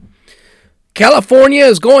California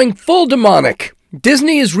is going full demonic.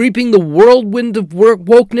 Disney is reaping the whirlwind of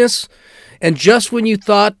wokeness. And just when you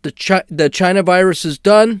thought the China virus is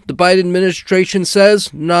done, the Biden administration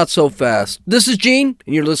says, not so fast. This is Gene,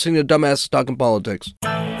 and you're listening to Dumbasses Talking Politics.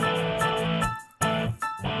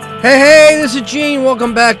 Hey, this is Gene.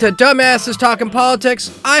 Welcome back to Dumbasses Talking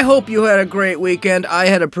Politics. I hope you had a great weekend. I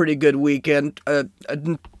had a pretty good weekend. A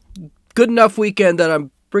good enough weekend that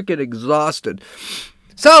I'm freaking exhausted.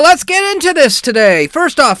 So let's get into this today.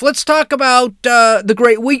 First off, let's talk about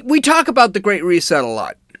we talk about the Great Reset a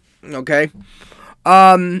lot. Okay?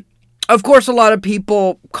 Of course, a lot of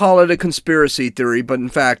people call it a conspiracy theory, but in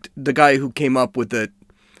fact, the guy who came up with it,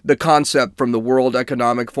 the concept from the World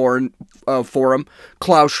Economic Forum,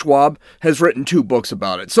 Klaus Schwab, has written 2 books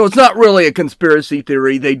about it. So it's not really a conspiracy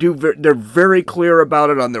theory. They're very clear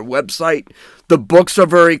about it on their website. The books are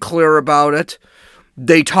very clear about it.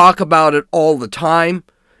 They talk about it all the time.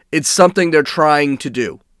 It's something they're trying to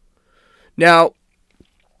do. Now,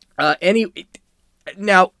 the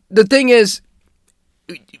thing is,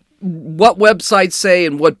 what websites say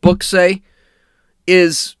and what books say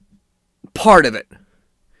is part of it.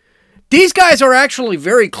 These guys are actually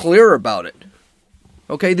very clear about it.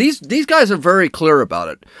 Okay, these guys are very clear about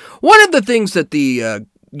it. One of the things that the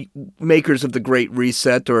makers of the Great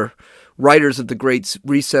Reset or writers of the Great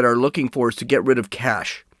Reset are looking for is to get rid of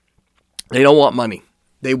cash. They don't want money.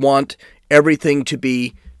 They want everything to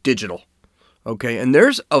be digital. Okay, and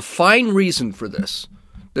there's a fine reason for this,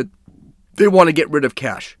 that they want to get rid of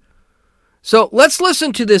cash. So let's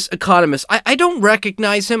listen to this economist. I don't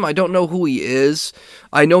recognize him. I don't know who he is.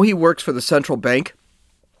 I know he works for the central bank.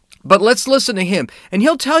 But let's listen to him. And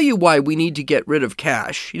he'll tell you why we need to get rid of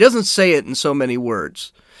cash. He doesn't say it in so many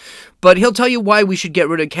words. But he'll tell you why we should get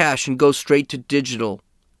rid of cash and go straight to digital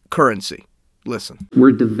currency. Listen.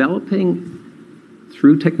 We're developing,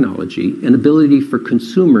 through technology, an ability for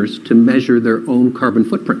consumers to measure their own carbon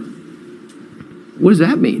footprint. What does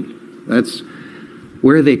that mean? That's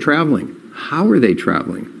where are they traveling? How are they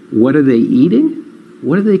traveling? What are they eating?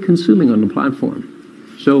 What are they consuming on the platform?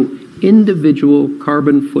 So, individual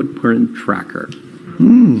carbon footprint tracker.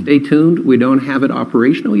 Stay tuned. We don't have it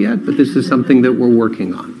operational yet, but this is something that we're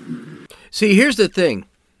working on. See, here's the thing.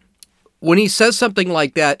 When he says something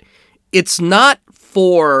like that, it's not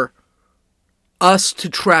for us to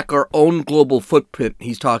track our own global footprint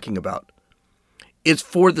he's talking about. It's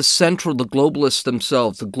for the globalists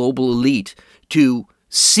themselves, the global elite, to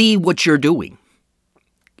see what you're doing.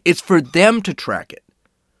 It's for them to track it.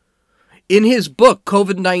 In his book,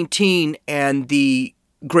 COVID-19 and the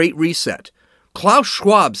Great Reset, Klaus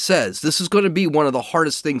Schwab says this is going to be one of the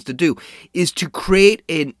hardest things to do, is to create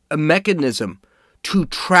a mechanism to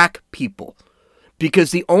track people.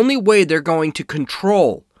 Because the only way they're going to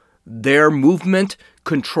control their movement,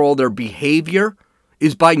 control their behavior,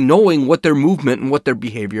 is by knowing what their movement and what their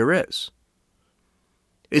behavior is.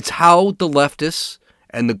 It's how the leftists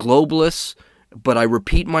and the globalists, but I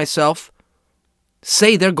repeat myself,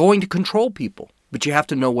 say they're going to control people, but you have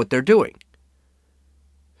to know what they're doing.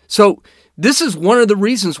 So this is one of the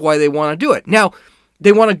reasons why they want to do it. Now,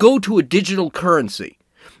 they want to go to a digital currency.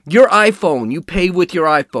 Your iPhone, you pay with your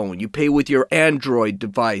iPhone, you pay with your Android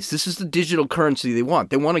device. This is the digital currency they want.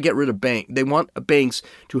 They want to get rid of They want banks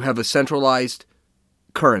to have a centralized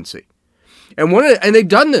currency. And they've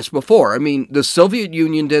done this before. I mean, the Soviet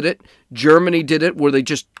Union did it. Germany did it, where they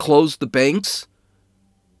just closed the banks.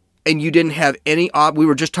 And you didn't have any... We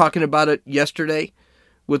were just talking about it yesterday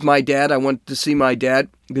with my dad. I went to see my dad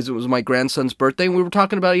because it was my grandson's birthday. And we were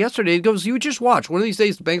talking about it yesterday. He goes, you just watch. One of these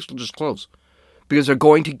days, the banks will just close. Because they're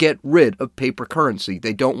going to get rid of paper currency.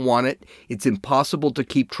 They don't want it. It's impossible to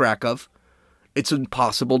keep track of. It's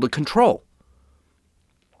impossible to control.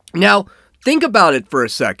 Now, think about it for a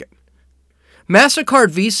second.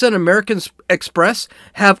 MasterCard, Visa, and American Express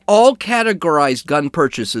have all categorized gun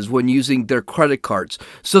purchases when using their credit cards,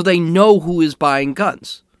 so they know who is buying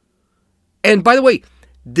guns. And by the way,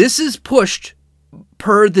 this is pushed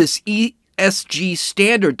per this ESG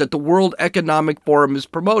standard that the World Economic Forum is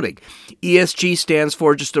promoting. ESG stands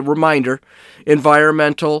for, just a reminder,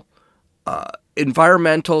 environmental,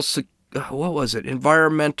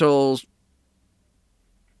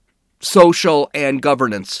 social, and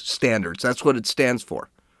governance standards. That's what it stands for.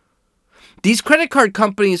 These credit card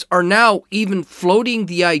companies are now even floating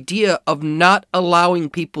the idea of not allowing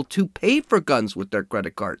people to pay for guns with their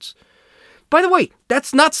credit cards. By the way,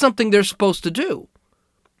 that's not something they're supposed to do.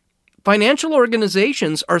 Financial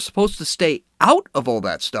organizations are supposed to stay out of all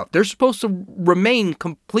that stuff. They're supposed to remain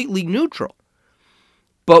completely neutral.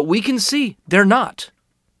 But we can see they're not.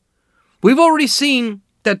 We've already seen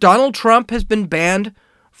that Donald Trump has been banned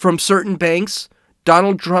from certain banks.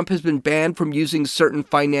 Donald Trump has been banned from using certain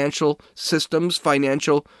financial systems,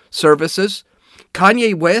 financial services.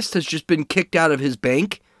 Kanye West has just been kicked out of his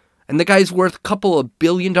bank, and the guy's worth a couple of $1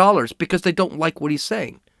 billion because they don't like what he's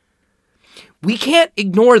saying. We can't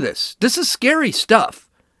ignore this. This is scary stuff,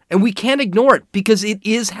 and we can't ignore it because it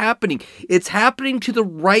is happening. It's happening to the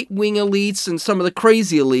right-wing elites and some of the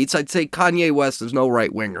crazy elites. I'd say Kanye West is no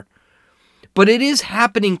right-winger. But it is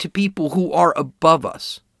happening to people who are above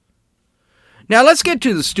us. Now, let's get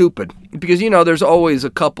to the stupid, because, there's always a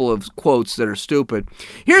couple of quotes that are stupid.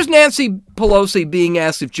 Here's Nancy Pelosi being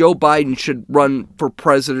asked if Joe Biden should run for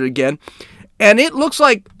president again. And it looks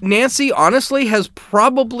like Nancy, honestly, has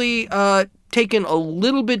probably taken a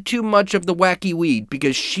little bit too much of the wacky weed,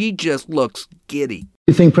 because she just looks giddy.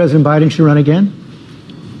 You think President Biden should run again?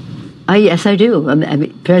 Yes, I do.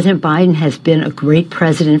 President Biden has been a great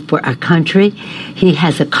president for our country. He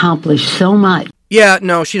has accomplished so much. Yeah,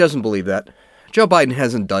 no, she doesn't believe that. Joe Biden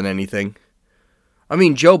hasn't done anything.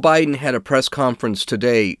 Joe Biden had a press conference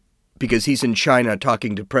today because he's in China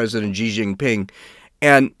talking to President Xi Jinping,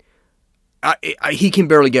 and he can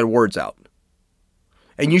barely get words out.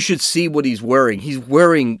 And you should see what he's wearing. He's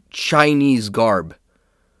wearing Chinese garb.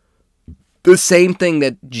 The same thing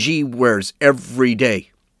that Xi wears every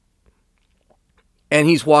day. And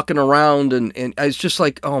he's walking around, and it's just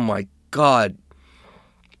like, oh my God,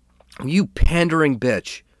 you pandering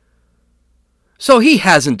bitch. So he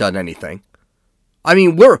hasn't done anything.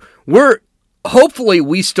 We're hopefully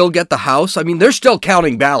we still get the House. They're still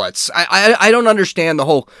counting ballots. I don't understand the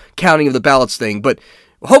whole counting of the ballots thing, but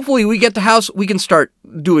hopefully we get the House. We can start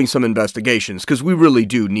doing some investigations, because we really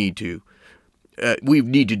do need to. We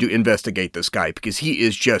need to investigate this guy, because he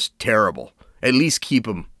is just terrible. At least keep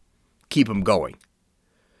him going.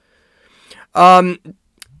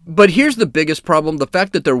 But here's the biggest problem. The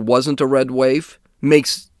fact that there wasn't a red wave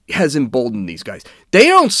has emboldened these guys. They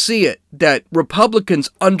don't see it that Republicans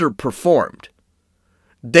underperformed.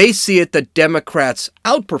 They see it that Democrats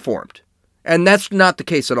outperformed. And that's not the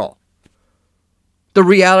case at all. The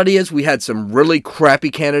reality is we had some really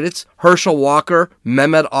crappy candidates. Herschel Walker,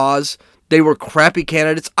 Mehmet Oz, they were crappy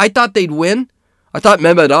candidates. I thought they'd win. I thought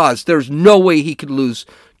Mehmet Oz, there's no way he could lose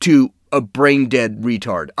to a brain-dead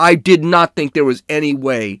retard. I did not think there was any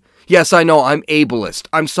way. Yes, I know, I'm ableist.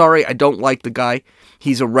 I'm sorry, I don't like the guy.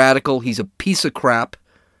 He's a radical, he's a piece of crap,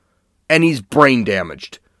 and he's brain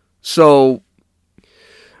damaged. So,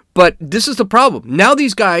 but this is the problem. Now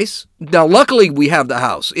luckily we have the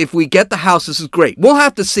House. If we get the House, this is great. We'll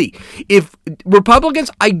have to see. If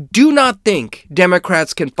Republicans, I do not think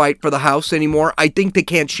Democrats can fight for the House anymore. I think they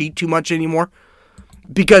can't cheat too much anymore,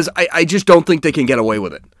 because I just don't think they can get away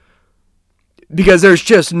with it. Because there's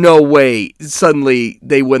just no way suddenly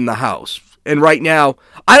they win the House. And right now,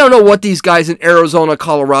 I don't know what these guys in Arizona,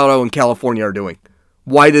 Colorado, and California are doing.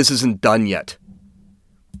 Why this isn't done yet.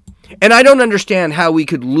 And I don't understand how we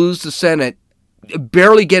could lose the Senate,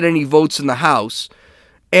 barely get any votes in the House,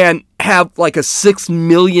 and have like a 6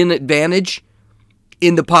 million advantage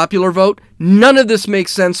in the popular vote. None of this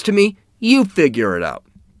makes sense to me. You figure it out.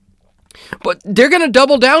 But they're going to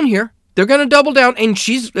double down here. They're going to double down, and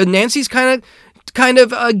Nancy's kind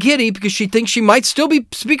of giddy because she thinks she might still be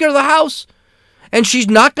Speaker of the House, and she's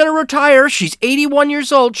not going to retire. She's 81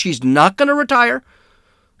 years old. She's not going to retire.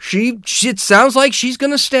 It sounds like she's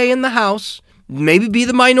going to stay in the House, maybe be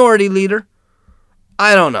the minority leader.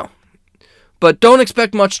 I don't know, but don't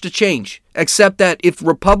expect much to change, except that if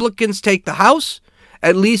Republicans take the House,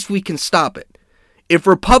 at least we can stop it. If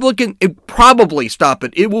Republicans probably stop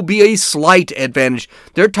it, it will be a slight advantage.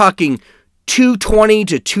 They're talking 220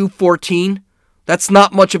 to 214. That's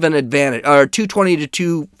not much of an advantage. Or 220 to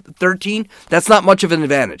 213. That's not much of an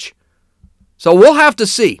advantage. So we'll have to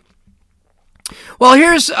see. Well,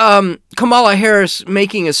 here's Kamala Harris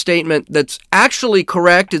making a statement that's actually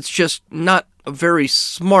correct. It's just not a very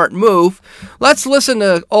smart move. Let's listen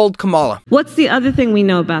to old Kamala. What's the other thing we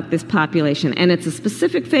know about this population? And it's a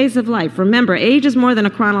specific phase of life. Remember, age is more than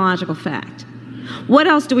a chronological fact. What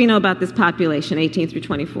else do we know about this population, 18 through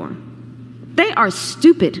 24? They are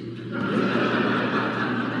stupid.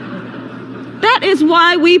 That is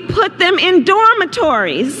why we put them in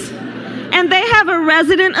dormitories. And they have a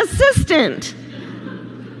resident assistant.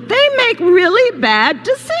 They make really bad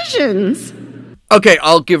decisions. Okay,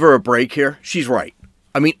 I'll give her a break here. She's right.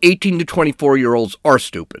 18 to 24-year-olds are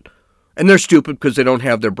stupid. And they're stupid because they don't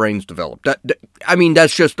have their brains developed.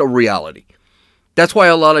 That's just a reality. That's why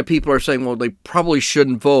a lot of people are saying, well, they probably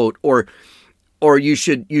shouldn't vote, or you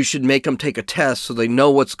should make them take a test so they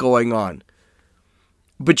know what's going on.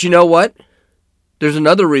 But you know what? There's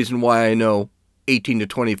another reason why I know 18 to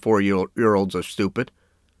 24-year-olds are stupid.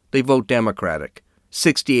 they vote Democratic.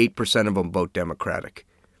 68% of them vote Democratic.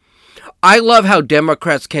 I love how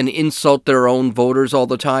Democrats can insult their own voters all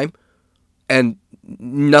the time, and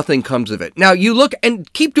nothing comes of it. Now, you look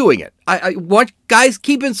and keep doing it. I want guys,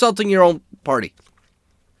 keep insulting your own party.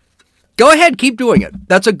 Go ahead, keep doing it.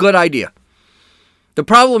 That's a good idea. The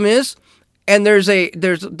problem is, and there's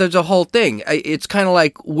a whole thing. It's kind of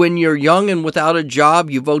like when you're young and without a job,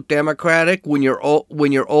 you vote Democratic. When you're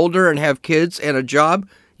older and have kids and a job,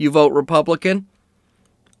 you vote Republican.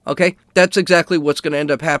 Okay, that's exactly what's going to end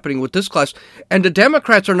up happening with this class. And the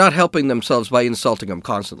Democrats are not helping themselves by insulting them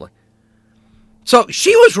constantly. So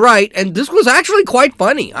she was right, and this was actually quite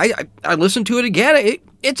funny. I listened to it again.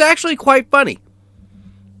 It's actually quite funny.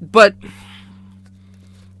 But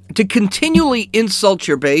to continually insult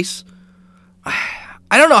your base,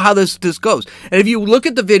 I don't know how this goes. And if you look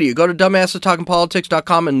at the video, go to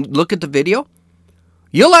dumbassestalkingpolitics.com and look at the video,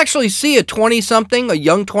 you'll actually see a 20-something, a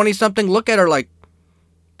young 20-something look at her like,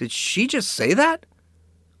 did she just say that?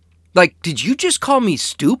 Like, did you just call me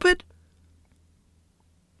stupid?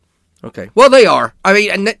 Okay, well, they are. I mean,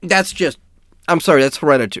 and that's just, I'm sorry, that's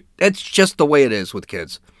hereditary. That's just the way it is with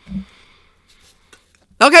kids.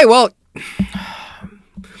 Okay, well,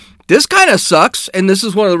 this kind of sucks, and this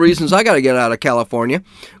is one of the reasons I got to get out of California.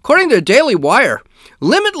 According to Daily Wire,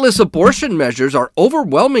 limitless abortion measures are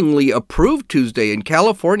overwhelmingly approved Tuesday in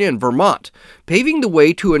California and Vermont, paving the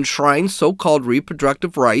way to enshrine so-called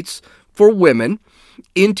reproductive rights for women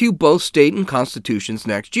into both state and constitutions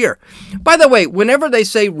next year. By the way, whenever they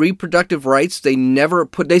say reproductive rights,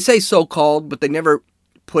 they say so-called, but they never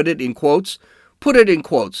put it in quotes. Put it in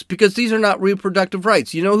quotes, because these are not reproductive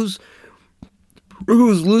rights. You know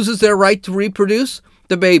who loses their right to reproduce?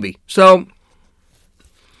 The baby. So,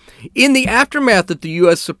 in the aftermath of the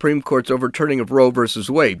U.S. Supreme Court's overturning of Roe v.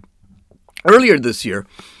 Wade, earlier this year,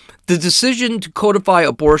 the decision to codify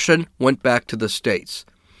abortion went back to the states.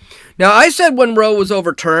 Now, I said when Roe was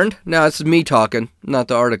overturned, now this is me talking, not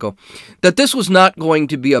the article, that this was not going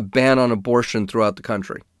to be a ban on abortion throughout the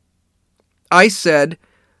country. I said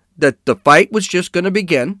that the fight was just going to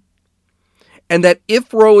begin, and that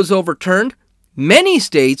if Roe is overturned, many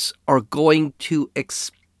states are going to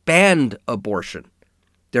expand abortion.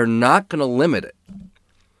 They're not going to limit it.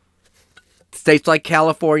 States like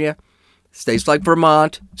California, states like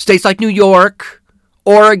Vermont, states like New York,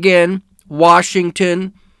 Oregon,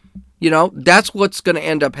 Washington, that's what's going to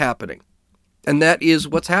end up happening. And that is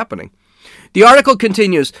what's happening. The article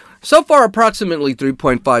continues, so far approximately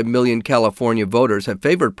 3.5 million California voters have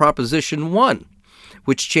favored Proposition 1,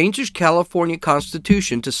 which changes California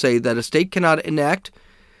Constitution to say that a state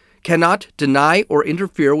cannot deny or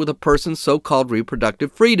interfere with a person's so-called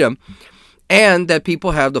reproductive freedom, and that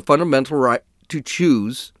people have the fundamental right to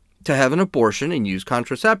choose to have an abortion and use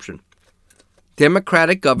contraception.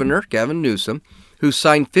 Democratic Governor Gavin Newsom, who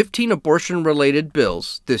signed 15 abortion-related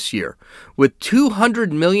bills this year, with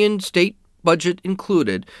 $200 million state budget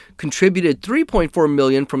included, contributed $3.4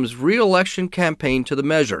 million from his re-election campaign to the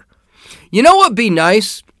measure. You know what would be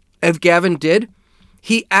nice if Gavin did?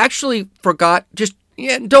 He actually forgot,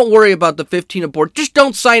 don't worry about the 15 abortion. Just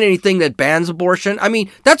don't sign anything that bans abortion. I mean,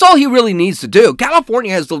 that's all he really needs to do.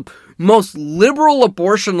 California has the most liberal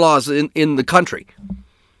abortion laws in the country.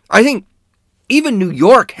 I think even New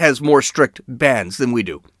York has more strict bans than we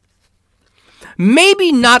do.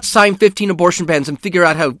 Maybe not sign 15 abortion bans and figure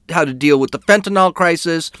out how to deal with the fentanyl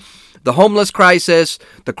crisis, the homeless crisis,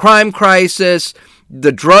 the crime crisis,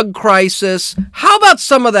 the drug crisis. How about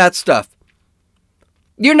some of that stuff?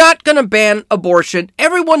 You're not going to ban abortion.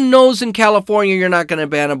 Everyone knows in California you're not going to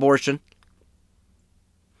ban abortion.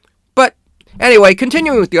 But anyway,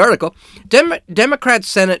 continuing with the article, Democrat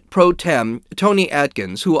Senate Pro Tem Toni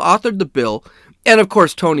Atkins, who authored the bill, and of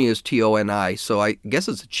course Toni is T-O-N-I, so I guess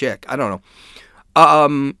it's a chick, I don't know,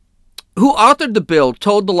 who authored the bill,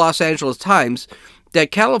 told the Los Angeles Times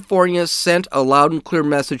that California sent a loud and clear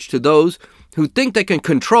message to those who think they can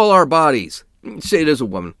control our bodies. Say it is a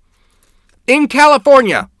woman. In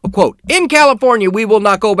California, quote, in California, we will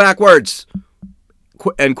not go backwards,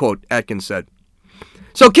 end quote, Atkins said.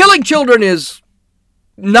 So killing children is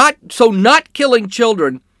not killing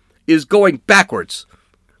children is going backwards,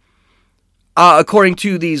 according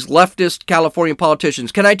to these leftist California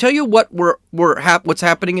politicians. Can I tell you what what's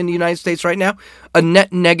happening in the United States right now? A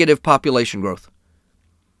net negative population growth.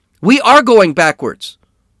 We are going backwards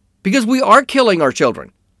because we are killing our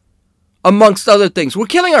children. Amongst other things, we're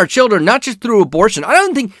killing our children not just through abortion. I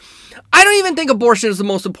don't even think abortion is the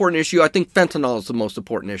most important issue. I think fentanyl is the most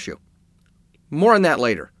important issue. More on that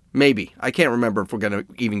later. Maybe. I can't remember if we're going to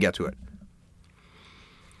even get to it.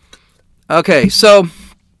 Okay, so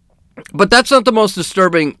But that's not the most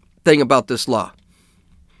disturbing thing about this law.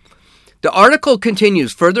 The article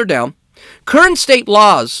continues further down. Current state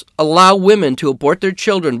laws allow women to abort their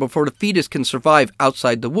children before the fetus can survive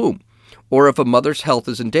outside the womb, or if a mother's health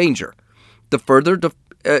is in danger.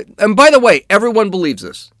 And by the way, everyone believes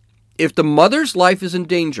this. If the mother's life is in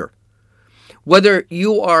danger, whether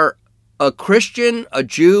you are a Christian, a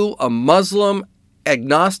Jew, a Muslim,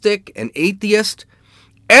 agnostic, an atheist,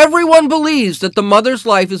 everyone believes that the mother's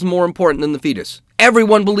life is more important than the fetus.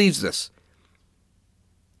 Everyone believes this.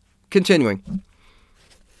 Continuing.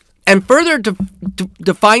 And further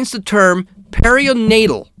defines the term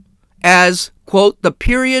perinatal as, quote, the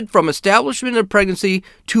period from establishment of pregnancy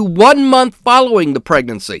to 1 month following the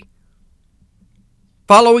pregnancy,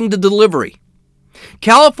 following the delivery.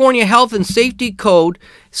 California Health and Safety Code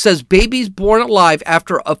says babies born alive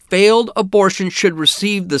after a failed abortion should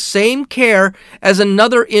receive the same care as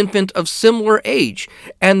another infant of similar age,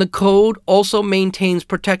 and the code also maintains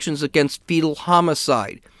protections against fetal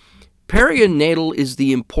homicide. Perinatal is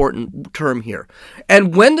the important term here.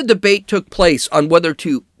 And when the debate took place on whether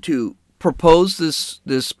to propose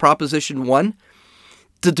this Proposition 1,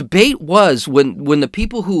 the debate was when the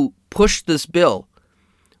people who pushed this bill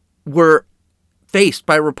were faced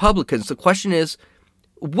by Republicans. The question is,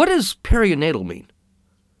 what does perinatal mean?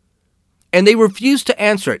 And they refused to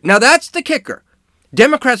answer it. Now that's the kicker.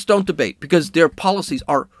 Democrats don't debate because their policies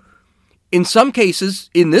are, in some cases,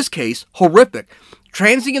 in this case, horrific.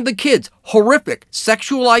 Transing the kids, horrific.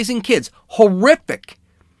 Sexualizing kids, horrific.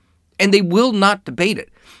 And they will not debate it.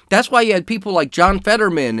 That's why you had people like John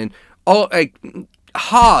Fetterman and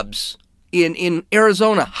Hobbs in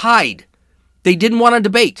Arizona hide. They didn't want to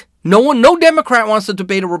debate. No Democrat wants to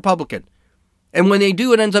debate a Republican. And when they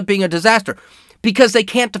do, it ends up being a disaster because they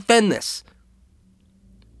can't defend this.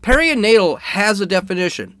 Perinatal has a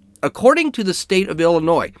definition. According to the state of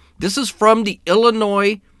Illinois, this is from the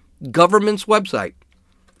Illinois government's website.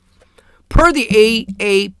 Per the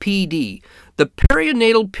AAPD, the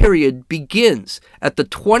perinatal period begins at the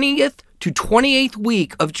 20th to 28th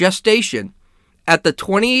week of gestation, at the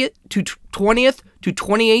 20th to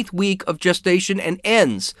 28th week of gestation, and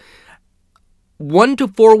ends 1 to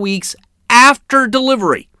 4 weeks after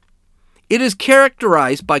delivery. It is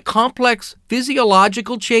characterized by complex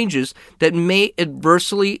physiological changes that may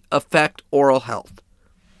adversely affect oral health.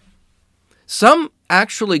 Some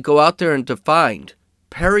actually go out there and define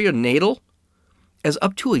perinatal as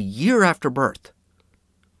up to a year after birth.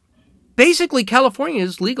 Basically, California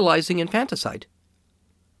is legalizing infanticide.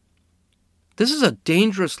 This is a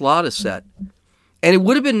dangerous law to set. And it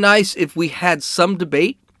would have been nice if we had some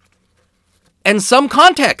debate and some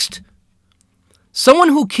context. Someone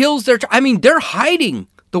who kills their child, they're hiding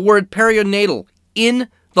the word perinatal in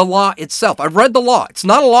the law itself. I've read the law. It's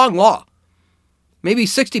not a long law. Maybe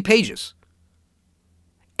 60 pages.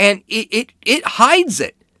 And it hides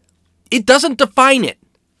it. It doesn't define it.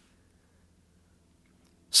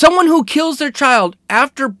 Someone who kills their child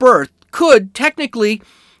after birth could technically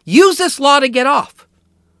use this law to get off.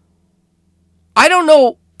 I don't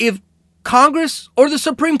know if Congress or the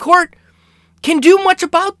Supreme Court can do much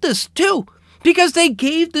about this too, because they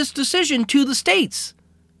gave this decision to the states.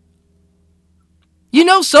 You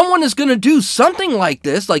know, someone is going to do something like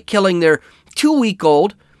this, like killing their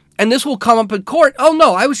 2-week-old, and this will come up in court. Oh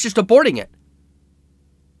no, I was just aborting it.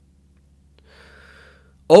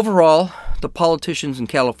 Overall, the politicians in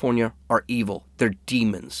California are evil. They're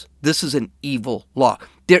demons. This is an evil law.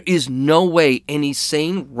 There is no way any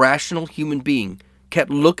sane, rational human being can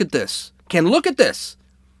look at this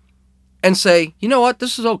and say, you know what,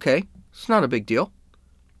 this is okay. It's not a big deal.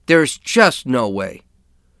 There's just no way.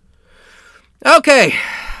 Okay,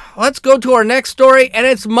 let's go to our next story, and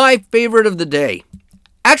it's my favorite of the day.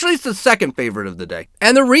 Actually, it's the second favorite of the day.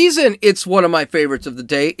 And the reason it's one of my favorites of the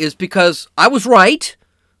day is because I was right.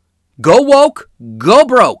 Go woke, go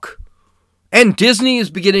broke. And Disney is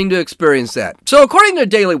beginning to experience that. So according to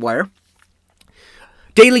Daily Caller,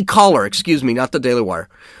 not the Daily Wire,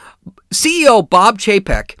 CEO Bob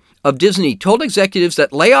Chapek of Disney told executives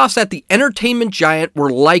that layoffs at the entertainment giant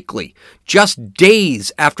were likely just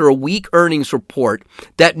days after a weak earnings report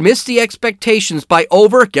that missed the expectations by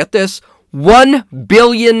over, get this, $1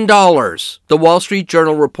 billion, the Wall Street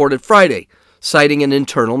Journal reported Friday, citing an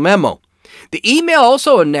internal memo. The email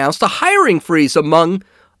also announced a hiring freeze among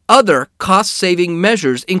other cost-saving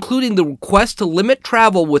measures, including the request to limit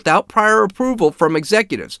travel without prior approval from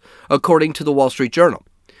executives, according to the Wall Street Journal.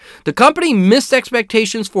 The company missed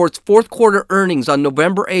expectations for its fourth quarter earnings on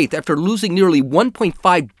November 8th after losing nearly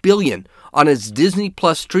 $1.5 billion on its Disney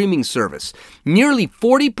Plus streaming service, nearly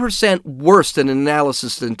 40% worse than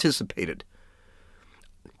analysis anticipated.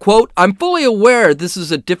 Quote, I'm fully aware this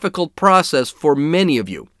is a difficult process for many of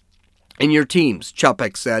you and your teams,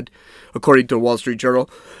 Chapek said, according to the Wall Street Journal.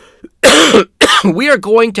 We are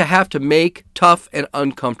going to have to make tough and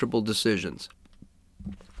uncomfortable decisions.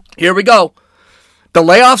 Here we go. The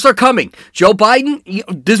layoffs are coming. Joe Biden,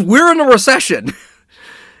 we're in a recession.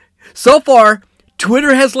 So far,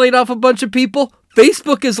 Twitter has laid off a bunch of people.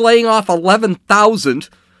 Facebook is laying off 11,000.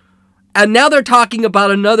 And now they're talking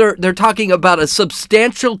about a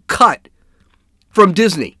substantial cut from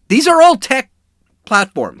Disney. These are all tech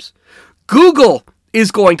platforms. Google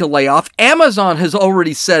is going to lay off. Amazon has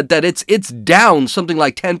already said that it's down something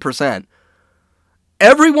like 10%.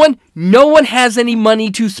 No one has any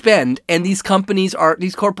money to spend, and these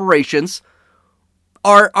corporations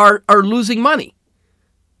are losing money.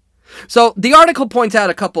 So the article points out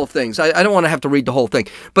a couple of things. I don't want to have to read the whole thing,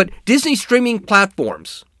 but Disney streaming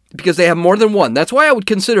platforms, because they have more than one. That's why I would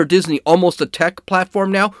consider Disney almost a tech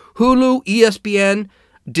platform now. Hulu, ESPN,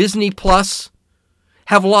 Disney Plus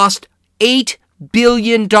have lost $8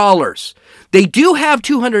 billion. They do have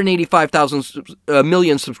 285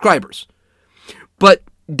 million subscribers, but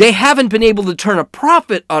they haven't been able to turn a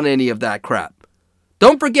profit on any of that crap.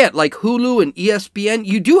 Don't forget, like Hulu and ESPN,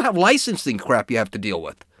 you do have licensing crap you have to deal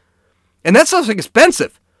with. And that stuff's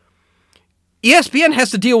expensive. ESPN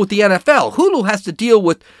has to deal with the NFL. Hulu has to deal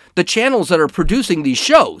with the channels that are producing these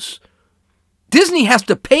shows. Disney has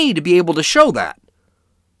to pay to be able to show that.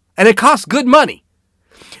 And it costs good money.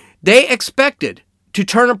 They expected to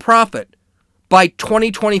turn a profit by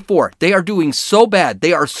 2024. They are doing so bad.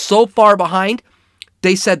 They are so far behind.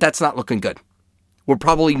 They said that's not looking good. We're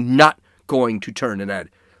probably not going to turn an ad.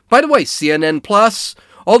 By the way, CNN Plus,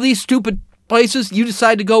 all these stupid places, you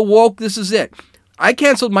decide to go woke, this is it. I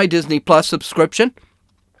canceled my Disney Plus subscription.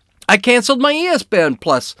 I canceled my ESPN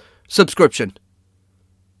Plus subscription.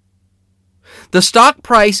 The stock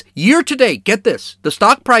price year to date, get this, the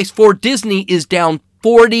stock price for Disney is down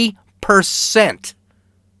 40%.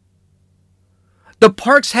 The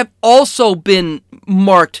parks have also been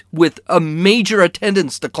marked with a major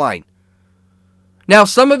attendance decline. Now,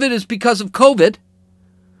 some of it is because of COVID,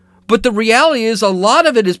 but the reality is a lot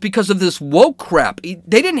of it is because of this woke crap. They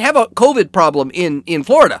didn't have a COVID problem in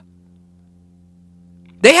Florida.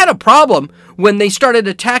 They had a problem when they started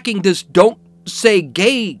attacking this Don't Say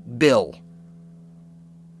Gay bill.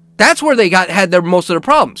 That's where they had most of their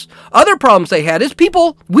problems. Other problems they had is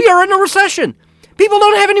we are in a recession. People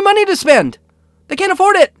don't have any money to spend. They can't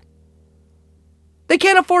afford it. They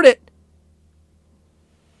can't afford it.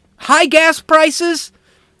 High gas prices,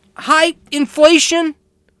 high inflation,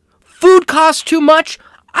 food costs too much.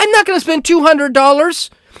 I'm not going to spend $200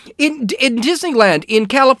 in Disneyland in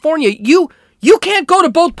California. You can't go to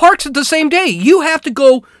both parks at the same day. You have to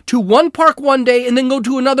go to one park one day and then go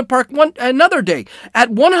to another park another day. At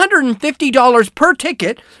 $150 per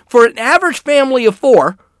ticket for an average family of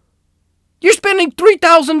 4, you're spending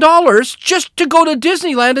 $3,000 just to go to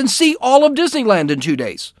Disneyland and see all of Disneyland in 2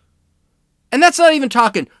 days. And that's not even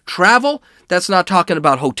talking travel. That's not talking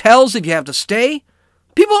about hotels if you have to stay.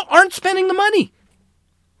 People aren't spending the money.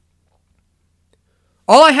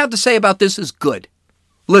 All I have to say about this is good.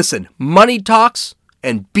 Listen, money talks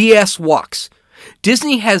and BS walks.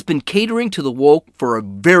 Disney has been catering to the woke for a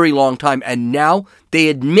very long time, and now they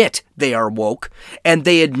admit they are woke, and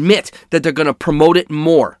they admit that they're going to promote it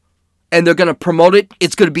more. And they're going to promote it.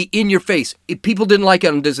 It's going to be in your face. If people didn't like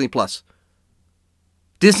it on Disney Plus.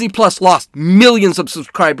 Disney Plus lost millions of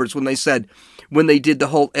subscribers when they did the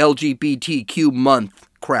whole LGBTQ month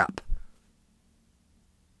crap.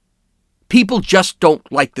 People just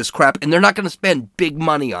don't like this crap, and they're not going to spend big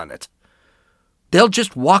money on it. They'll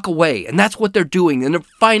just walk away, and that's what they're doing, and they're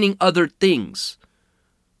finding other things.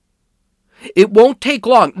 It won't take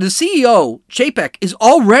long. The CEO, Chapek, is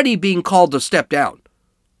already being called to step down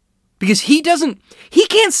because he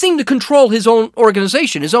can't seem to control his own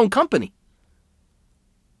organization, his own company.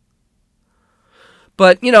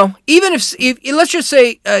 But, even if let's just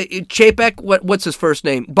say Chapek, what's his first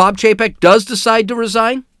name? Bob Chapek does decide to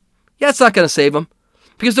resign. Yeah, it's not going to save him.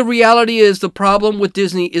 Because the reality is the problem with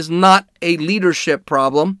Disney is not a leadership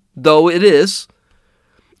problem, though it is.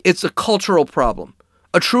 It's a cultural problem.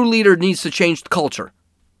 A true leader needs to change the culture.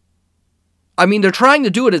 I mean, they're trying to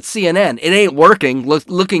do it at CNN. It ain't working,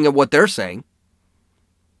 looking at what they're saying.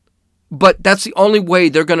 But that's the only way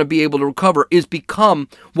they're going to be able to recover is become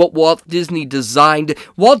what Walt Disney designed.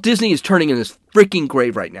 Walt Disney is turning in his freaking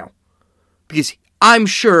grave right now. Because I'm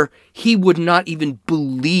sure he would not even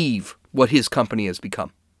believe what his company has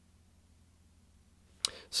become.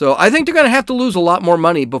 So I think they're going to have to lose a lot more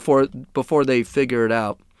money before they figure it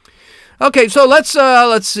out. Okay, so let's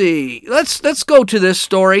see. Let's go to this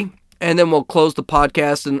story, and then we'll close the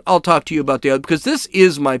podcast, and I'll talk to you about the other, because this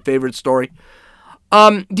is my favorite story.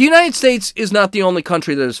 The United States is not the only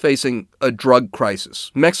country that is facing a drug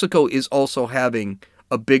crisis. Mexico is also having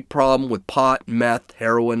a big problem with pot, meth,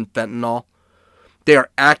 heroin, fentanyl. They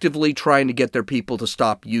are actively trying to get their people to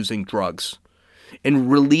stop using drugs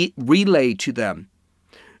and relay to them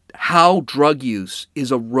how drug use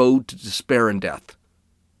is a road to despair and death.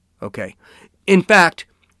 Okay. In fact,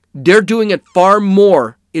 they're doing it far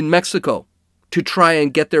more in Mexico to try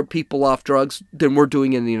and get their people off drugs than we're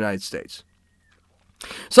doing in the United States.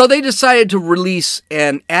 So they decided to release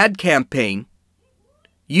an ad campaign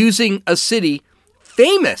using a city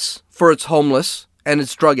famous for its homeless and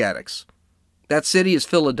its drug addicts. That city is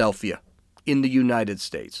Philadelphia in the United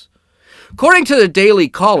States. According to the Daily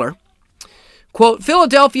Caller, quote,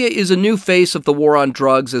 Philadelphia is a new face of the war on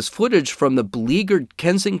drugs as footage from the beleaguered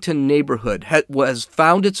Kensington neighborhood has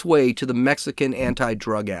found its way to the Mexican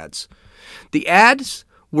anti-drug ads. The ads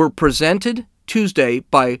were presented Tuesday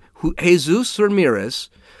by Jesus Ramirez,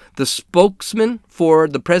 the spokesman for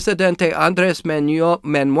the Presidente Andres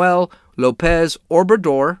Manuel Lopez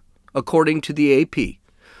Obrador, according to the AP.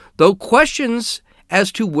 Though questions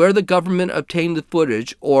as to where the government obtained the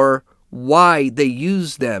footage or why they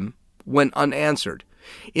used them went unanswered.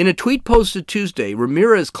 In a tweet posted Tuesday,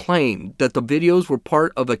 Ramirez claimed that the videos were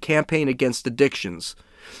part of a campaign against addictions,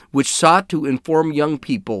 which sought to inform young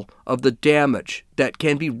people of the damage that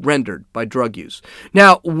can be rendered by drug use.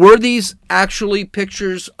 Now, were these actually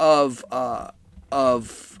pictures of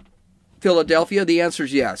Philadelphia? The answer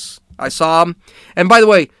is yes. I saw them. And by the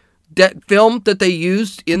way, that film that they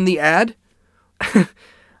used in the ad,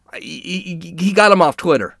 he got them off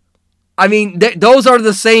Twitter. I mean, those are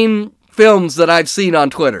the same films that I've seen on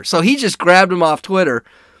Twitter. So he just grabbed them off Twitter,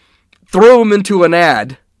 threw them into an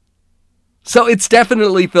ad. So it's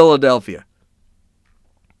definitely Philadelphia.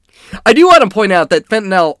 I do want to point out that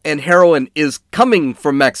fentanyl and heroin is coming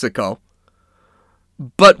from Mexico,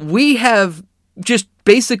 but we have just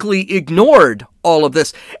basically ignored all of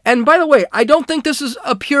this. And by the way, I don't think this is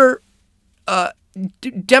a pure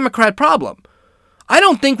Democrat problem. I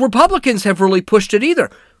don't think Republicans have really pushed it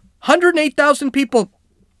either. 108,000 people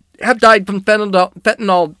have died from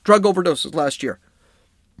fentanyl drug overdoses last year.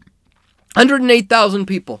 108,000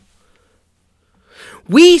 people.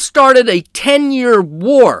 We started a 10-year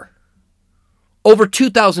war over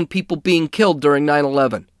 2,000 people being killed during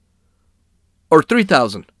 9/11. Or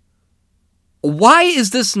 3,000. Why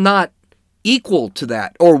is this not equal to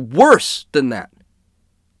that or worse than that?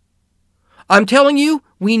 I'm telling you,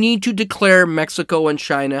 we need to declare Mexico and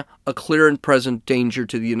China a clear and present danger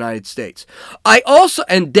to the United States.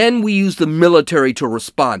 And then we use the military to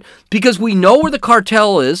respond, because we know where the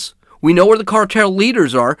cartel is. We know where the cartel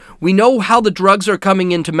leaders are. We know how the drugs are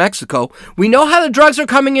coming into Mexico. We know how the drugs are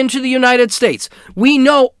coming into the United States. We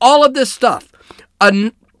know all of this stuff.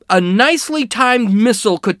 A nicely timed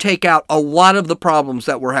missile could take out a lot of the problems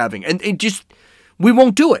that we're having. And we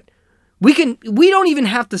won't do it. We don't even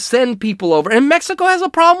have to send people over. And Mexico has a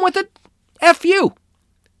problem with it. F you.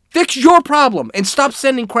 Fix your problem and stop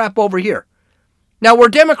sending crap over here. Now, where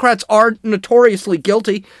Democrats are notoriously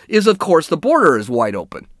guilty is, of course, the border is wide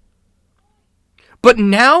open. But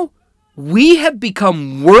now we have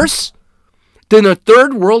become worse than a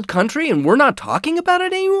third world country, and we're not talking about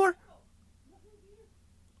it anymore?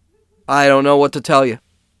 I don't know what to tell you.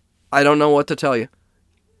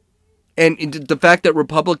 And the fact that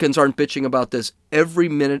Republicans aren't bitching about this every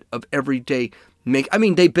minute of every day, they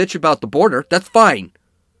bitch about the border. That's fine.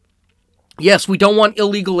 Yes, we don't want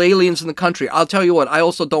illegal aliens in the country. I'll tell you what, I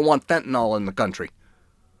also don't want fentanyl in the country.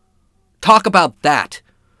 Talk about that.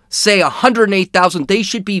 Say 108,000, they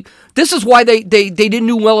should be... This is why they didn't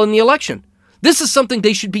do well in the election. This is something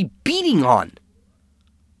they should be beating on.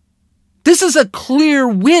 This is a clear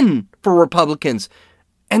win for Republicans,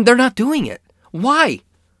 and they're not doing it. Why?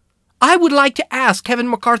 I would like to ask Kevin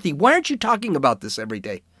McCarthy, why aren't you talking about this every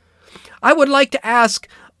day? I would like to ask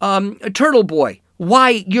Turtle Boy, why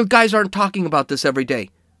you guys aren't talking about this every day.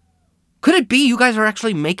 Could it be you guys are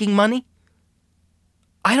actually making money?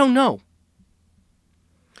 I don't know.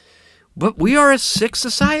 But we are a sick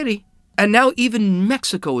society, and now even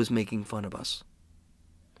Mexico is making fun of us.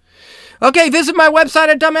 Okay, visit my website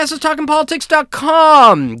at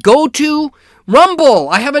dumbassestalkingpolitics.com. Go to Rumble.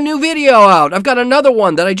 I have a new video out. I've got another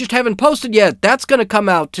one that I just haven't posted yet. That's going to come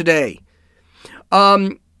out today.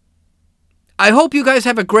 I hope you guys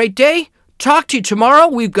have a great day. Talk to you tomorrow.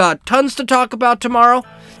 We've got tons to talk about tomorrow.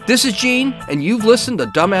 This is Gene, and you've listened to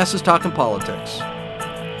Dumbasses Talking Politics.